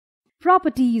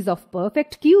Properties of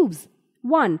perfect cubes.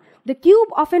 1. The cube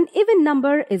of an even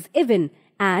number is even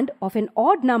and of an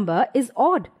odd number is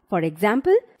odd. For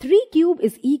example, 3 cube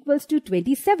is equals to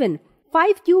 27,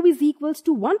 5 cube is equals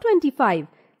to 125,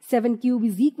 7 cube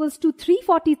is equals to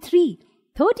 343,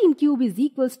 13 cube is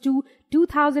equals to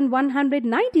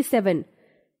 2197,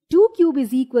 2 cube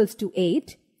is equals to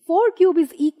 8, 4 cube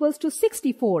is equals to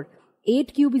 64,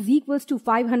 8 cube is equals to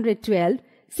 512,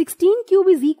 16 cube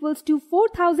is equals to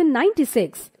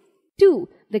 4096. 2.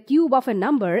 The cube of a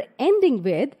number ending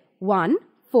with 1,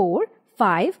 4,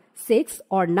 5, 6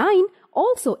 or 9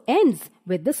 also ends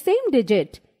with the same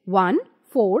digit 1,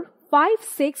 4, 5,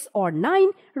 6 or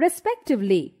 9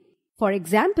 respectively. For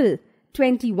example,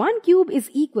 21 cube is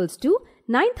equals to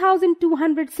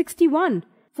 9261,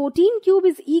 14 cube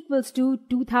is equals to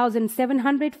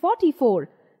 2744,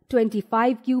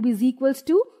 25 cube is equals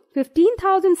to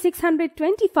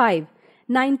 15,625,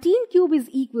 19 cube is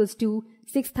equals to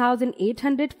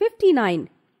 6,859.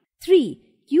 3.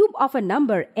 Cube of a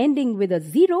number ending with a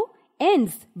 0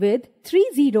 ends with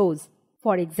 3 zeros.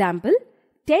 For example,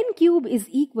 10 cube is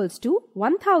equals to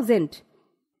 1000,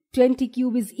 20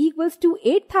 cube is equals to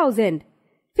 8000,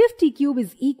 50 cube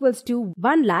is equals to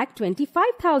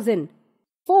 1,25,000.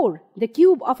 4. The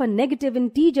cube of a negative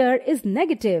integer is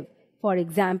negative. For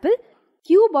example,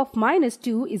 cube of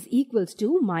 -2 is equals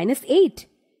to -8.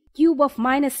 Cube of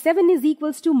 -7 is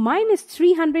equals to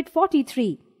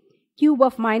 -343. Cube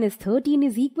of -13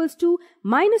 is equals to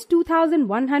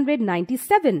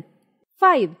 -2197.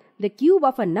 5. The cube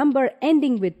of a number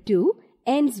ending with 2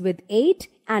 ends with 8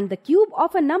 and the cube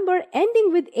of a number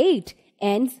ending with 8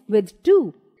 ends with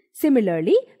 2.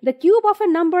 Similarly, the cube of a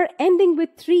number ending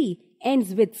with 3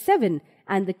 ends with 7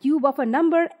 and the cube of a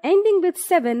number ending with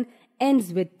 7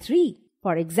 ends with 3.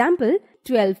 For example,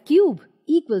 12 cube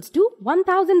equals to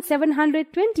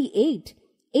 1728.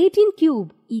 18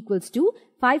 cube equals to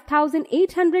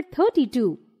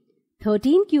 5832.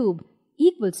 13 cube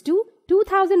equals to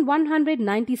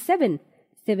 2197.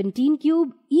 17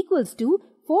 cube equals to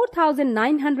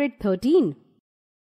 4913.